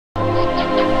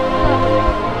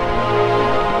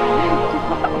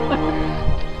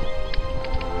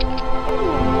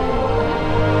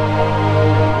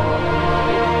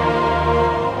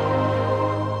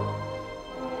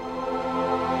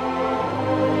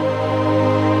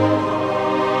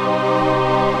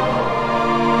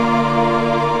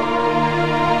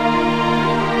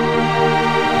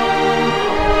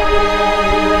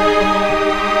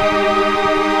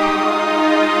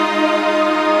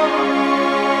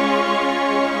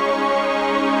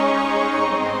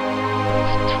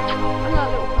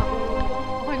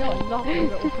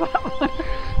little fat one.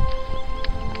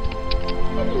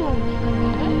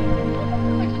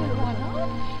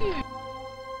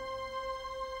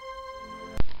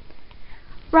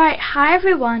 Right, hi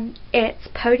everyone, it's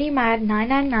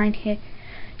PonyMad999 here,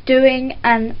 doing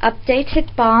an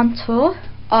updated barn tour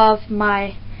of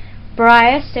my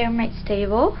Breyer stalemate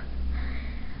stable.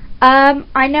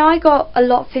 I know I got a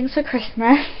lot of things for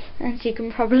Christmas, as you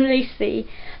can probably see,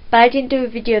 but I didn't do a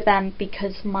video then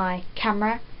because my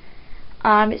camera,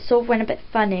 it sort of went a bit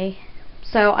funny,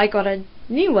 so I got a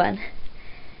new one,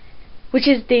 which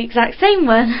is the exact same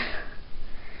one.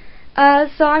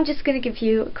 So I'm just going to give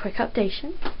you a quick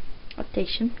updation. I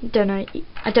don't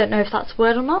know if that's a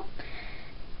word or not.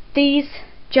 These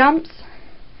jumps,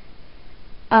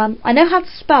 I know how to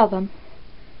spell them,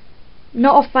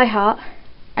 not off by heart.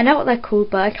 I know what they're called,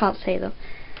 but I can't say them.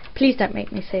 Please don't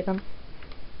make me say them.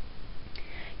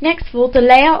 Next of all, the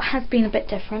layout has been a bit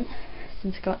different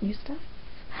since I got new stuff.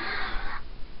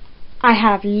 I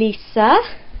have Lisa.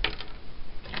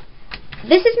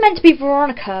 This is meant to be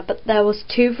Veronica, but there was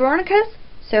two Veronicas,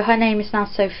 so her name is now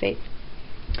Sophie.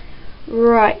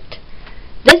 Right.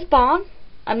 This barn,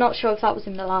 I'm not sure if that was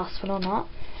in the last one or not.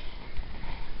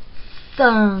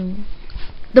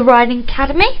 The Riding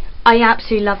Academy. I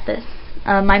absolutely love this.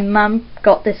 My mum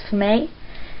got this for me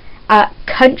at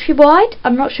Countrywide.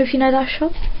 I'm not sure if you know that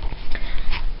shop.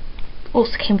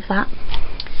 Also came with that.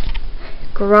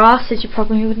 Grass, as you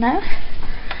probably would know.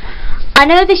 I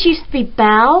know this used to be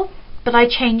Belle, but I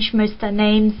changed most of their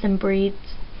names and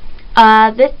breeds.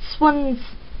 This one's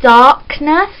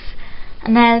Darkness,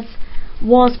 and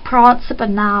was Prancer, but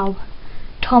now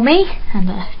Tommy, and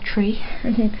a tree.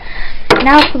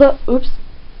 Now for the, oops,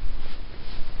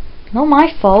 not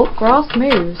my fault, grass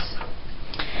moves.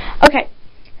 Okay,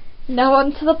 now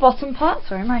on to the bottom part.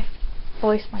 Sorry, my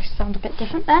voice might sound a bit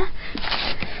different there.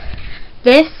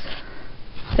 This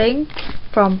thing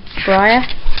from Breyer.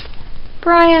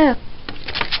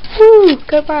 Woo,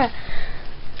 go Breyer.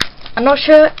 I'm not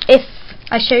sure if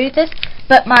I show you this,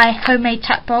 but my homemade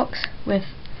chat box with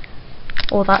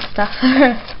all that stuff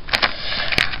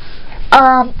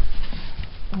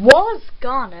was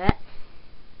Garnet.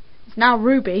 It's now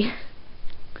Ruby.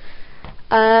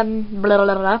 Blah, blah,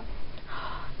 blah.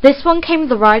 This one came with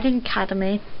the Riding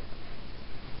Academy.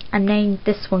 I named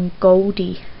this one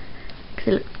Goldie because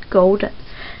it looked golden.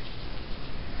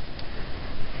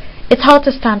 It's hard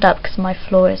to stand up because my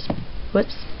floor is,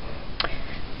 whoops,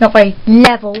 not very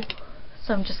level,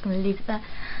 so I'm just going to leave it there.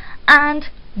 And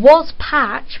was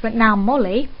Patch, but now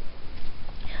Molly.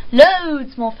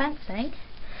 Loads more fencing.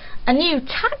 A new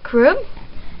tack room.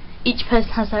 Each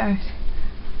person has their own.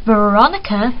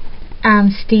 Veronica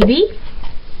and Stevie.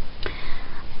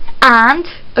 And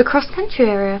a cross-country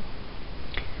area.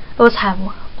 I always have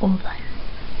all of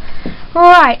those.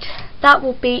 Right, that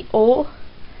will be all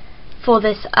for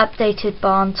this updated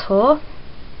barn tour.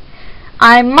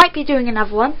 I might be doing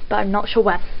another one, but I'm not sure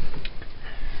when.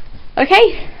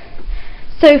 Okay,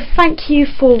 so thank you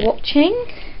for watching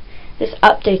this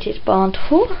updated barn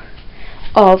tour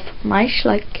of my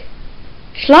schleich.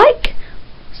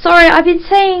 Sorry, I've been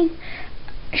saying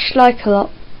schleich a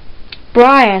lot.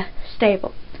 Breyer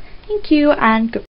stable. Thank you and goodbye.